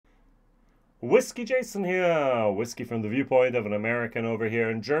WhiskyJason here, whiskey from the viewpoint of an American over here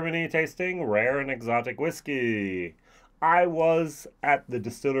in Germany tasting rare and exotic whiskey. I was at the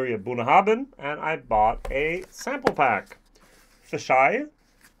distillery at Bunnahabhain and I bought a sample pack. Feis Ile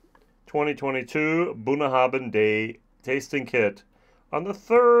 2022 Bunnahabhain Day Tasting Kit. On the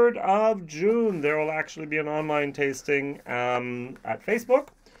 3rd of June, there will actually be an online tasting at Facebook.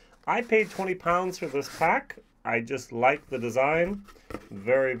 I paid £20 for this pack. I just like the design.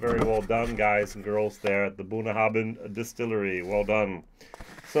 Very, very well done, guys and girls there at the Bunnahabhain Distillery. Well done.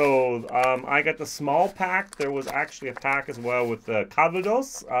 So I got the small pack. There was actually a pack as well with the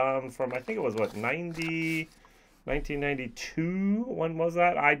Calvados from, I think it was, what, 1992? When was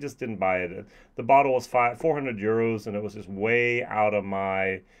that? I just didn't buy it. The bottle was 400 euros, and it was just way out of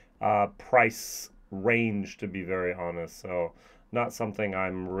my price range, to be very honest. So not something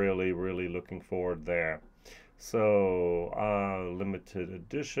I'm really, really looking forward there. So, limited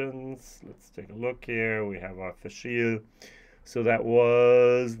editions. Let's take a look here. We have our Feis Ile. So that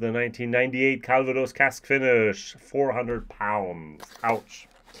was the 1998 Calvados cask finish, 400 pounds. Ouch.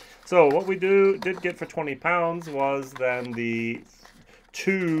 So what we did get for 20 pounds was then the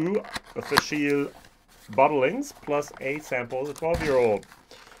 2 Feis Ile bottlings plus a sample of the 12-year-old.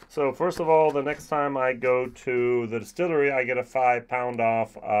 So first of all, the next time I go to the distillery, I get a £5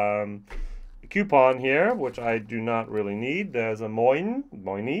 off coupon here, which I do not really need. There's a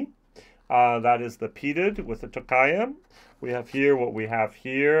Moini. That is the peated with the Tokaya. We have here what we have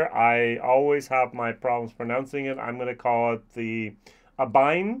here. I always have my problems pronouncing it. I'm going to call it the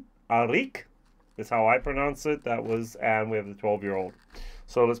Abhainn Araig. Is how I pronounce it. That was, and we have the 12-year-old.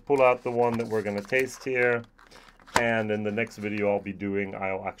 So let's pull out the one that we're going to taste here. And in the next video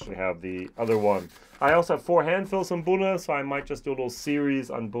I'll actually have the other one. I also have 4 handfills on Bunna, so I might just do a little series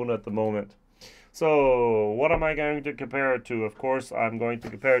on Bunna at the moment. So, what am I going to compare it to? Of course, I'm going to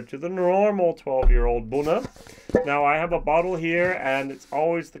compare it to the normal 12-year-old Bunna. Now, I have a bottle here, and it's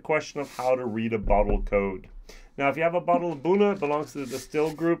always the question of how to read a bottle code. Now, if you have a bottle of Bunna, it belongs to the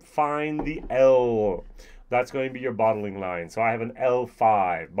distill group, find the L. That's going to be your bottling line. So, I have an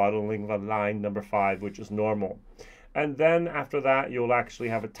L5, bottling line number 5, which is normal. And then, after that, you'll actually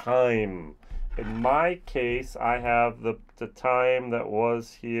have a time. In my case, I have the time that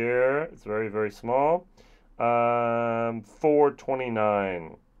was here. It's very, very small.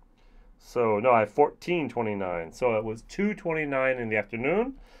 4:29. So no, I have 14:29. So it was 2:29 in the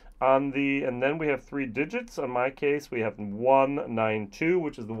afternoon. And then we have 3 digits. In my case, we have 192,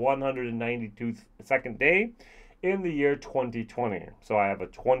 which is the 192nd day in the year 2020. So I have a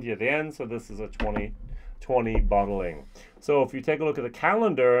 20 at the end. So this is a 20 bottling. So if you take a look at the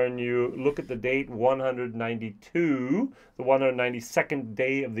calendar and you look at the date 192, the 192nd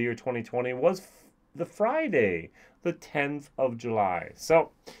day of the year 2020 was the Friday, the 10th of July.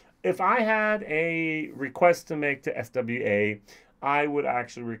 So if I had a request to make to SWA, I would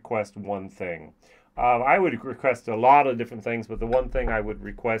actually request one thing. I would request a lot of different things, but the one thing I would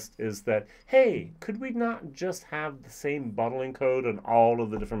request is that, hey, could we not just have the same bottling code on all of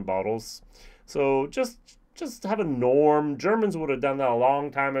the different bottles? So just have a norm. Germans would have done that a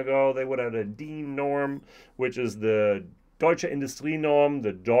long time ago. They would have a DIN norm, which is the Deutsche Industrienorm,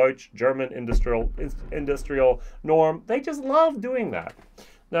 the German industrial norm. They just love doing that.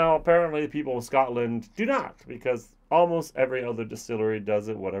 Now, apparently, people in Scotland do not, because almost every other distillery does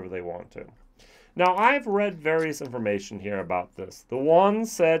it whatever they want to. Now, I've read various information here about this. The one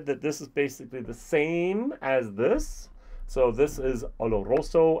said that this is basically the same as this. So this is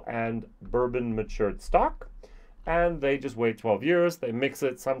Oloroso and bourbon matured stock. And they just wait 12 years. They mix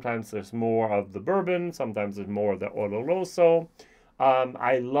it. Sometimes there's more of the bourbon. Sometimes there's more of the Oloroso.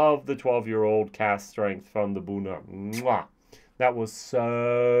 I love the 12-year-old cask strength from the Bunna. Mwah. That was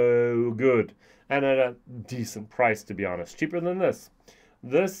so good. And at a decent price, to be honest. Cheaper than this.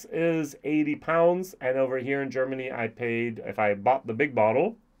 This is 80 pounds. And over here in Germany, I paid, if I bought the big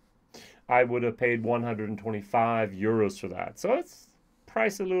bottle, I would have paid 125 euros for that. So it's a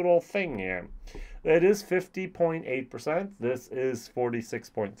pricey little thing here. It is 50.8%. This is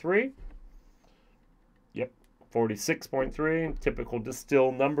 46.3. Yep, 46.3. Typical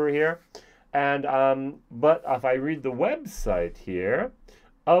distill number here. And but if I read the website here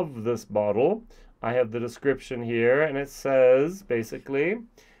of this bottle, I have the description here, and it says basically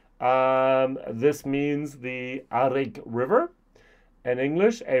this means the Araig River. In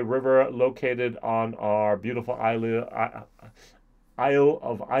English, a river located on our beautiful Isle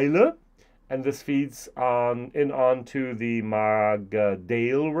of Islay, and this feeds onto the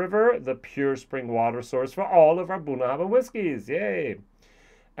Margadale River, the pure spring water source for all of our Bunnahabhain whiskies. Yay!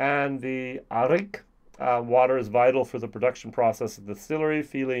 And the Araig Water is vital for the production process of the distillery,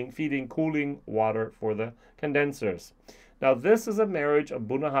 feeding cooling water for the condensers. Now, this is a marriage of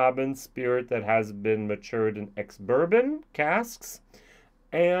Bunnahabhain spirit that has been matured in ex-Bourbon casks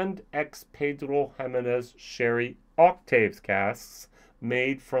and ex-Pedro Ximenez sherry octaves casks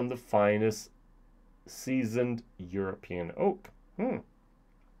made from the finest seasoned European oak.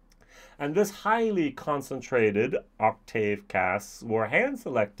 And this highly concentrated octave casks were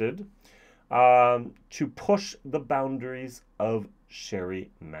hand-selected to push the boundaries of sherry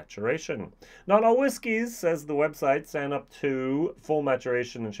maturation. Not all whiskeys, says the website, stand up to full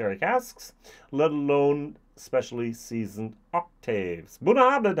maturation in sherry casks, let alone specially seasoned octaves.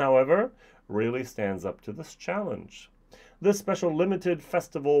 Bunnahabhain, however, really stands up to this challenge. This special limited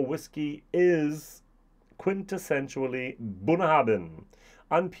festival whiskey is quintessentially Bunnahabhain,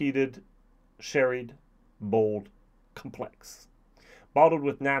 unpeated, sherried, bold, complex. Bottled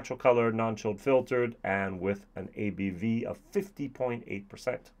with natural color, non-chilled filtered, and with an ABV of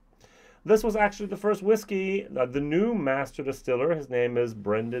 50.8%. This was actually the first whiskey the new master distiller, his name is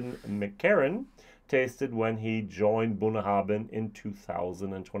Brendan McCarran, tasted when he joined Bunnahabhain in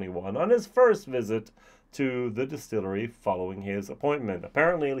 2021 on his first visit to the distillery following his appointment.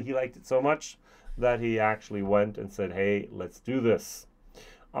 Apparently, he liked it so much that he actually went and said, hey, let's do this.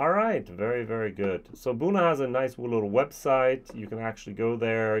 All right, very, very good. So Bunna has a nice little website. You can actually go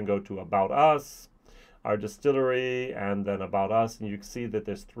there and go to About Us, our distillery, and then About Us, and you can see that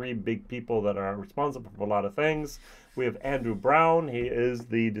there's 3 big people that are responsible for a lot of things. We have Andrew Brown. He is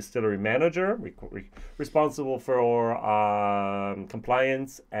the distillery manager, responsible for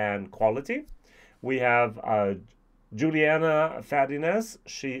compliance and quality. We have Juliana Fadines.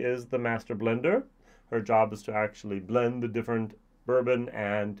 She is the master blender. Her job is to actually blend the different bourbon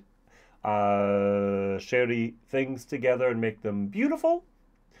and sherry things together and make them beautiful.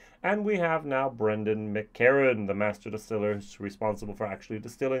 And we have now Brendan McCarran, the master distiller, who's responsible for actually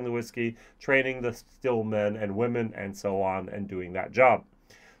distilling the whiskey, training the still men and women, and so on, and doing that job.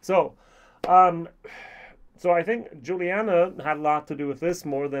 So, I think Juliana had a lot to do with this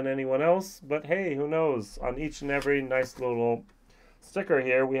more than anyone else. But hey, who knows? On each and every nice little sticker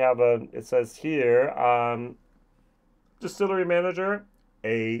here, we have it says here, distillery manager,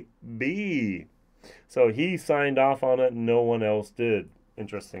 AB. So he signed off on it, no one else did.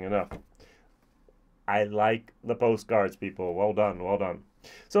 Interesting enough. I like the postcards, people. Well done, well done.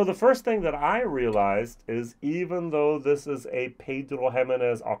 So the first thing that I realized is even though this is a Pedro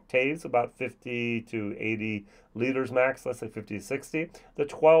Ximenez octaves, about 50 to 80 liters max, let's say 50 to 60, the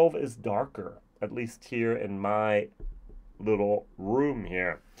 12 is darker, at least here in my little room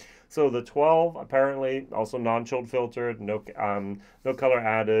here. So the 12, apparently, also non-chilled filtered, no color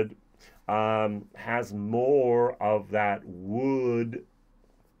added, has more of that wood.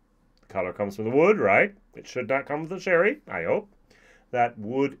 Color comes from the wood, right? It should not come with the sherry, I hope. That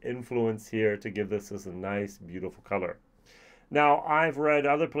wood influence here to give this as a nice, beautiful color. Now, I've read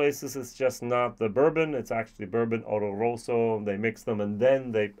other places it's just not the bourbon. It's actually bourbon oloroso. They mix them and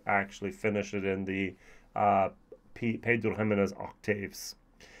then they actually finish it in the Pedro Ximenez octaves.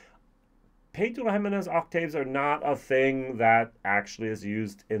 Pedro Ximenez octaves are not a thing that actually is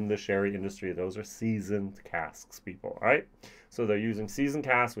used in the sherry industry. Those are seasoned casks, people, all right? So they're using seasoned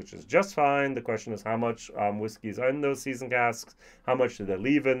casks, which is just fine. The question is how much whiskey is in those seasoned casks, how much do they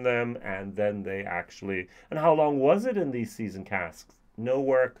leave in them, and then they actually, and how long was it in these seasoned casks?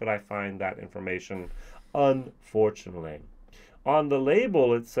 Nowhere could I find that information, unfortunately. On the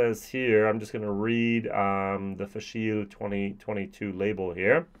label, it says here, I'm just going to read the Feis Ile 2022 label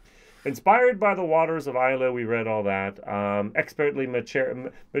here. Inspired by the waters of Islay, we read all that. Expertly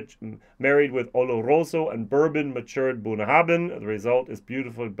married with oloroso and bourbon matured Bunnahabhain. The result is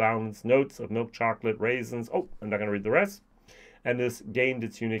beautifully balanced notes of milk chocolate, raisins. Oh, I'm not going to read the rest. And this gained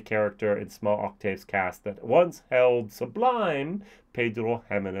its unique character in small octaves cast that once held sublime Pedro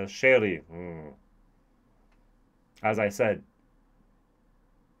Ximenez sherry. As I said,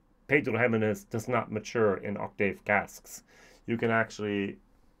 Pedro Ximenez does not mature in octave casks. You can actually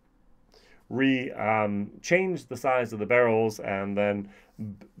change the size of the barrels and then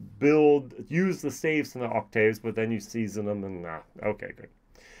use the staves in the octaves, but then you season them and okay, good.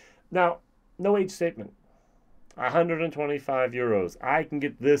 Now, no age statement. 125 euros. I can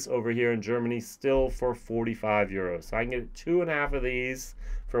get this over here in Germany still for 45 euros. So I can get 2.5 of these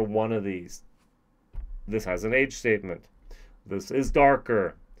for 1 of these. This has an age statement. This is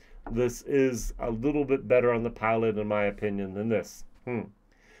darker. This is a little bit better on the palate, in my opinion, than this.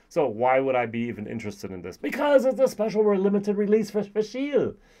 So why would I be even interested in this? Because it's a special or limited release for Feis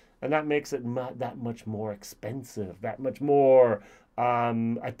Ile. And that makes it that much more expensive, that much more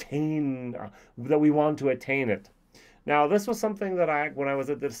attain, that we want to attain it. Now, this was something that when I was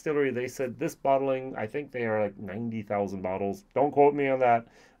at the distillery, they said this bottling, I think they are like 90,000 bottles. Don't quote me on that.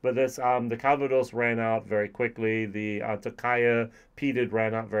 But this, the Calvados ran out very quickly. The Tokaji peated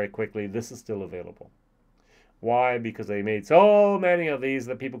ran out very quickly. This is still available. Why? Because they made so many of these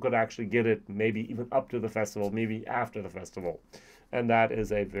that people could actually get it maybe even up to the festival, maybe after the festival. And that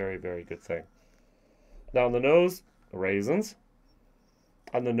is a very, very good thing. Down the nose, the raisins.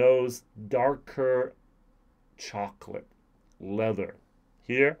 On the nose, darker chocolate, leather.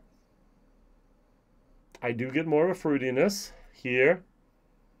 Here, I do get more of a fruitiness. Here,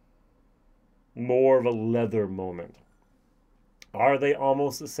 more of a leather moment. Are they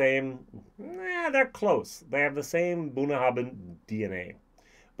almost the same? Nah, they're close. They have the same Bunnahabhain DNA,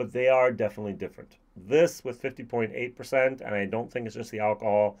 but they are definitely different. This with 50.8%, and I don't think it's just the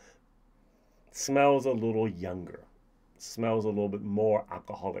alcohol, smells a little younger. Smells a little bit more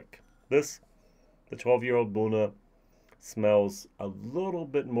alcoholic. This, the 12-year-old Bunna, smells a little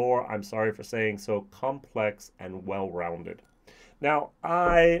bit more, I'm sorry for saying so, complex and well-rounded. Now,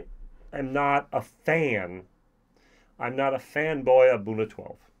 I am not a fan. I'm not a fanboy of Bunna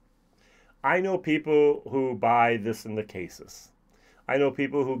 12. I know people who buy this in the cases. I know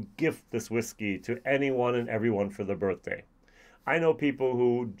people who gift this whiskey to anyone and everyone for their birthday. I know people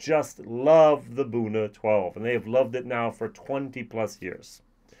who just love the Bunna 12, and they have loved it now for 20 plus years.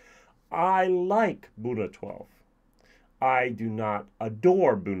 I like Bunna 12. I do not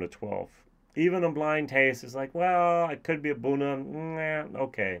adore Bunna 12. Even a blind taste is like, well, it could be a Bunna, nah,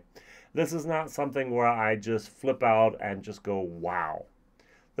 okay. This is not something where I just flip out and just go, wow.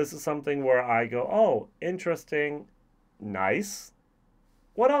 This is something where I go, oh, interesting, nice.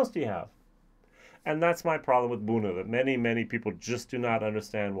 What else do you have? And that's my problem with Bunna, that many, many people just do not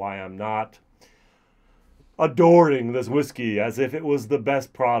understand why I'm not adoring this whiskey as if it was the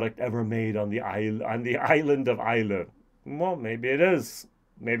best product ever made on the island of Islay. Well, maybe it is.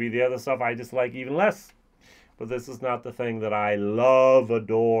 Maybe the other stuff I dislike even less. But this is not the thing that I love,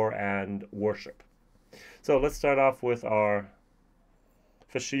 adore, and worship. So let's start off with our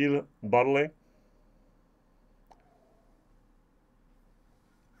Feis Ile bottling.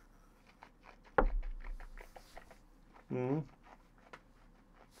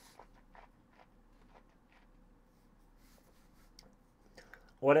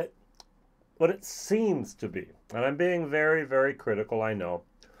 What it seems to be, and I'm being very, very critical, I know,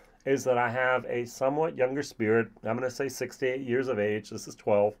 is that I have a somewhat younger spirit. I'm going to say 6 to 8 years of age. This is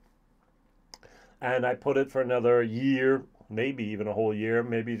 12. And I put it for another year, maybe even a whole year,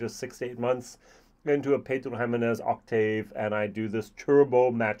 maybe just 6 to 8 months into a Pedro Ximenez octave, and I do this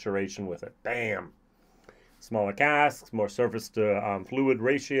turbo maturation with it. Bam! Smaller casks, more surface to fluid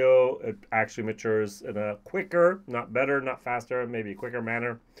ratio. It actually matures in a quicker, not better, not faster, maybe a quicker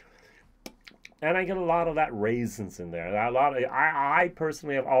manner. And I get a lot of that raisins in there. I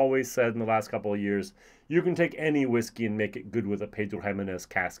personally have always said in the last couple of years, you can take any whiskey and make it good with a Pedro Ximenez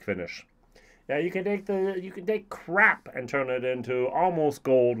cask finish. Now you can take crap and turn it into almost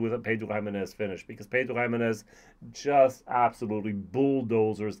gold with a Pedro Ximenez finish, because Pedro Ximenez just absolutely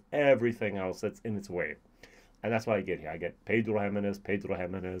bulldozers everything else that's in its way. And that's what I get here. I get Pedro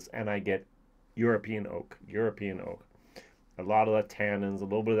Ximenez, and I get European oak. A lot of the tannins, a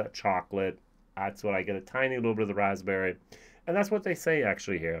little bit of that chocolate. That's what I get, a tiny little bit of the raspberry. And that's what they say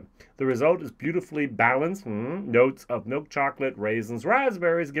actually here. The result is beautifully balanced. Notes of milk chocolate, raisins,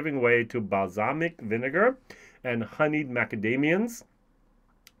 raspberries giving way to balsamic vinegar and honeyed macadamians.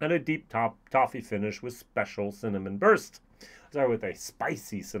 And a deep toffee finish with special cinnamon burst. Sorry, with a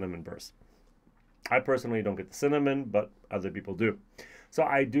spicy cinnamon burst. I personally don't get the cinnamon, but other people do. So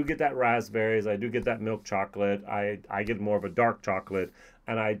I do get that raspberries, I do get that milk chocolate, I get more of a dark chocolate,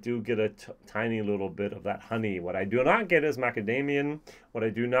 and I do get a tiny little bit of that honey. What I do not get is macadamian. What I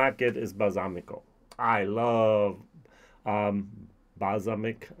do not get is balsamico. I love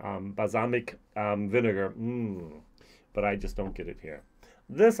balsamic vinegar, but I just don't get it here.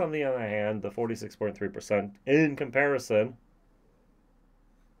 This, on the other hand, the 46.3%, in comparison,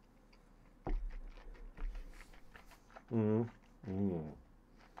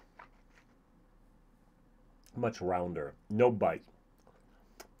 much rounder, no bite,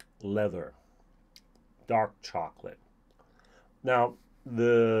 leather, dark chocolate. Now,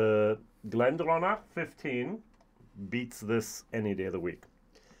 the Glendronach 15 beats this any day of the week.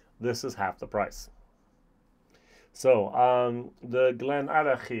 This is half the price. So, the Glen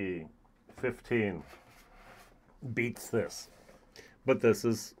Araig 15 beats this, but this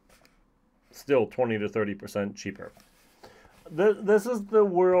is still 20 to 30% cheaper. This is the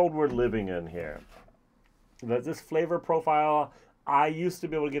world we're living in here. This flavor profile, I used to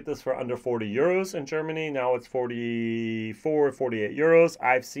be able to get this for under 40 euros in Germany. Now it's 44, 48 euros.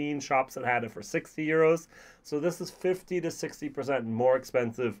 I've seen shops that had it for 60 euros. So this is 50 to 60% more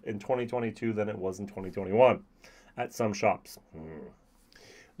expensive in 2022 than it was in 2021 at some shops.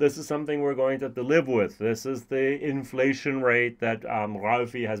 This is something we're going to have to live with. This is the inflation rate that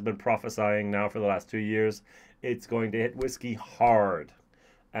Ralphie has been prophesying now for the last 2 years. It's going to hit whiskey hard.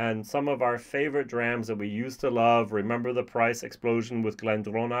 And some of our favorite drams that we used to love, remember the price explosion with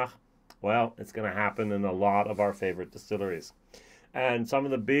Glendronach? Well, it's going to happen in a lot of our favorite distilleries. And some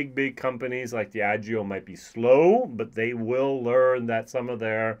of the big companies like Diageo might be slow, but they will learn that some of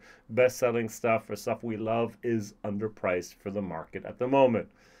their best-selling stuff or stuff we love is underpriced for the market at the moment.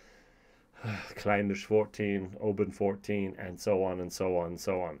 Kleinisch 14, Oben 14, and so on and so on and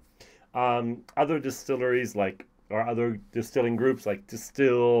so on. Other distilleries like or other distilling groups like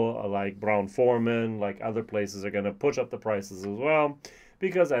Distill, like Brown-Forman, like other places are going to push up the prices as well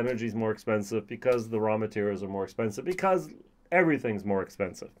because energy is more expensive, because the raw materials are more expensive, because everything's more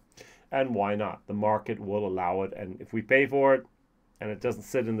expensive. And why not? The market will allow it, and if we pay for it and it doesn't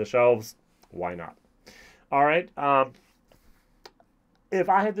sit in the shelves, why not? All right. If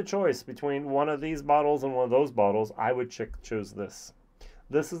I had the choice between one of these bottles and one of those bottles, I would choose this.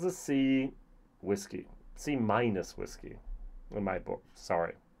 This is a C whiskey. C- whiskey in my book.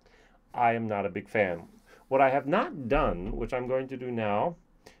 Sorry. I am not a big fan. What I have not done, which I'm going to do now,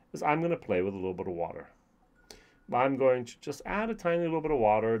 is I'm going to play with a little bit of water. I'm going to just add a tiny little bit of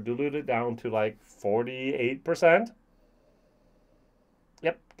water, dilute it down to like 48%.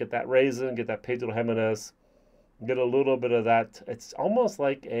 Yep, get that raisin, get that Pedro Ximenez, get a little bit of that. It's almost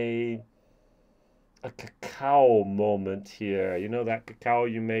like a cacao moment here. You know that cacao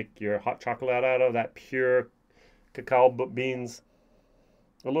you make your hot chocolate out of, that pure cacao beans?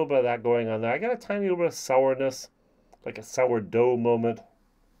 A little bit of that going on there. I got a tiny little bit of sourness, like a sourdough moment.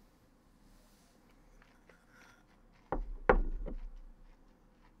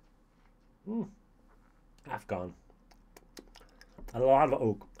 Afghan. A lot of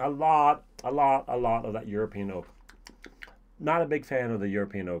oak. A lot of that European oak. Not a big fan of the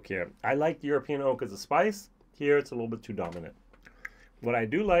European oak here. I like the European oak as a spice. Here it's a little bit too dominant. What I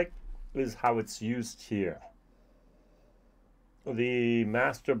do like is how it's used here. The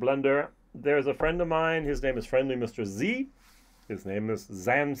master blender, there's a friend of mine, his name is Friendly Mr. Z. His name is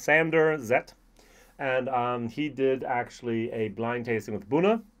Sander Zet. And he did actually a blind tasting with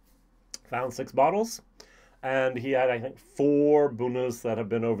Bunna. Found 6 bottles. And he had, I think, 4 Bunnas that have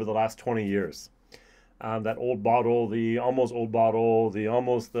been over the last 20 years. That old bottle, the almost old bottle, the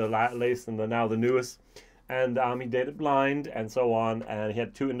almost the latest, and now the newest. And he did it blind and so on. And he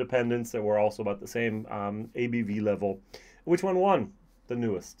had 2 independents that were also about the same ABV level. Which one won? The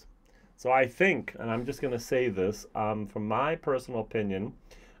newest. So I think, and I'm just going to say this, from my personal opinion,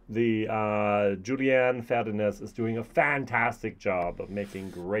 the Julian Ferdinand is doing a fantastic job of making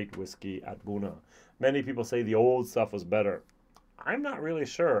great whiskey at Bunna. Many people say the old stuff was better. I'm not really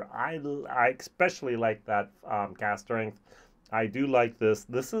sure. I especially like that cask strength. I do like this.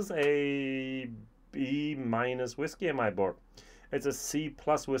 This is a B- whiskey in my book. It's a C+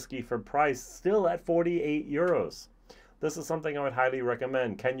 whiskey for price, still at 48 euros. This is something I would highly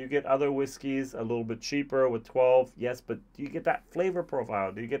recommend. Can you get other whiskeys a little bit cheaper with 12? Yes, but do you get that flavor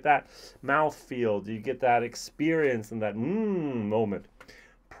profile? Do you get that mouth feel? Do you get that experience and that moment?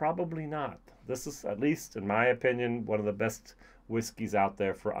 Probably not. This is, at least in my opinion, one of the best whiskeys out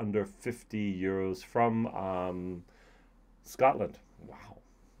there for under 50 euros from Scotland. Wow.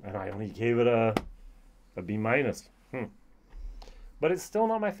 And I only gave it a B-. But it's still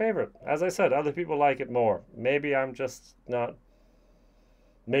not my favorite. As I said, other people like it more. Maybe I'm just not...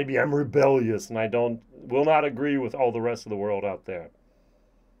 Maybe I'm rebellious and I will not agree with all the rest of the world out there.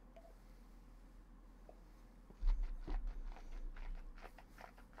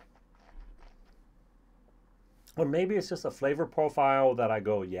 Or maybe it's just a flavor profile that I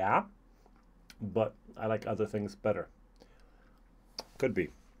go, yeah, but I like other things better. Could be.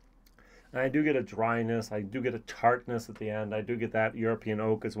 And I do get a dryness. I do get a tartness at the end. I do get that European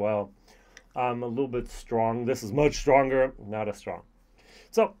oak as well. A little bit strong. This is much stronger, not as strong.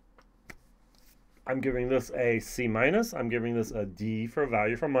 So I'm giving this a C-. I'm giving this a D for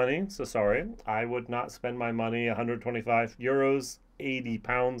value for money. So sorry, I would not spend my money, 125 euros, 80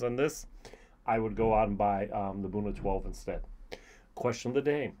 pounds on this. I would go out and buy the Bunna 12 instead. Question of the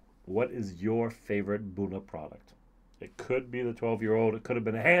day. What is your favorite Bunna product? It could be the 12-year-old. It could have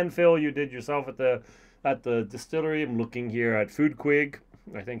been a hand fill you did yourself at the distillery. I'm looking here at Food Quig.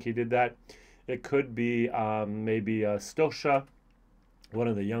 I think he did that. It could be maybe a Stosha. one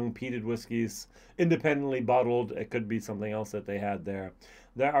of the young peated whiskeys, independently bottled. It could be something else that they had there.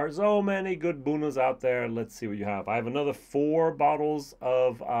 There are so many good Bunnas out there. Let's see what you have. I have another 4 bottles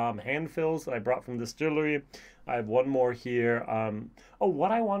of hand fills that I brought from Distillery. I have one more here. Oh,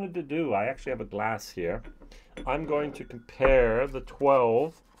 what I wanted to do, I actually have a glass here. I'm going to compare the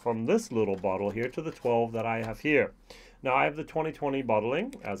 12 from this little bottle here to the 12 that I have here. Now, I have the 2020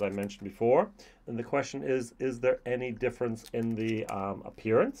 bottling, as I mentioned before, and the question is there any difference in the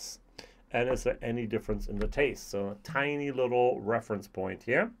appearance? And is there any difference in the taste? So a tiny little reference point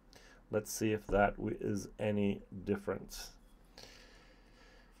here. Let's see if that is any different.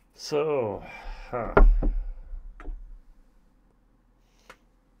 So,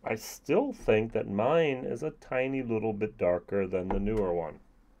 I still think that mine is a tiny little bit darker than the newer one.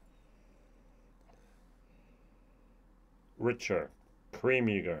 Richer,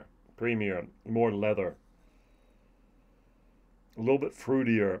 creamier, more leather. A little bit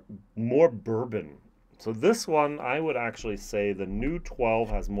fruitier, more bourbon. So this one, I would actually say the new 12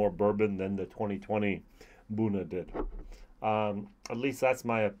 has more bourbon than the 2020 Bunna did. At least that's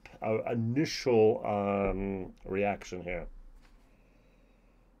my initial reaction here.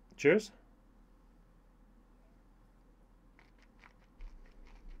 Cheers.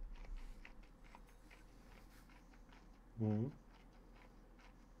 Mm-hmm.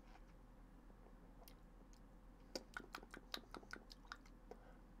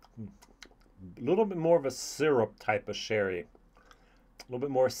 A little bit more of a syrup type of sherry. A little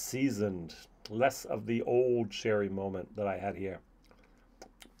bit more seasoned. Less of the old sherry moment that I had here.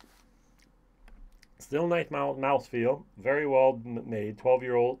 Still nice mouthfeel. Very well made.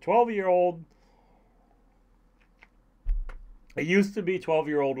 12-year-old. It used to be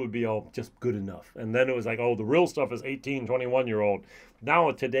 12-year-old would be just good enough. And then it was like, oh, the real stuff is 18, 21-year-old.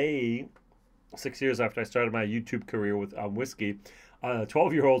 Now today, 6 years after I started my YouTube career with whiskey,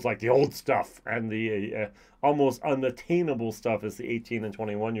 12-year-olds like the old stuff, and the almost unattainable stuff is the 18 and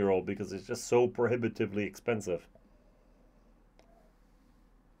 21-year-old because it's just so prohibitively expensive.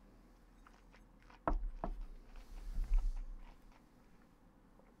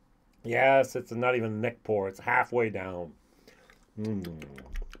 Yes, it's not even a neck pour. It's halfway down.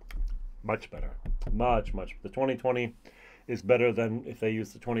 Much better. Much. The 2020 is better than if they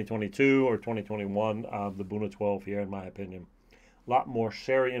use the 2022 or 2021 the Bunna 12 here, in my opinion. A lot more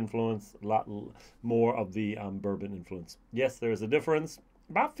sherry influence, a lot more of the bourbon influence. Yes, there is a difference.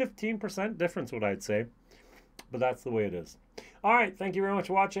 About 15% difference, what I'd say. But that's the way it is. All right, thank you very much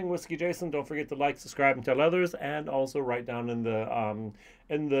for watching. WhiskyJason. Don't forget to like, subscribe, and tell others. And also write down in the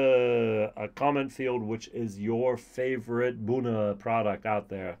comment field which is your favorite Bunna product out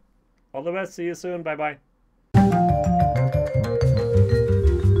there. All the best. See you soon. Bye-bye.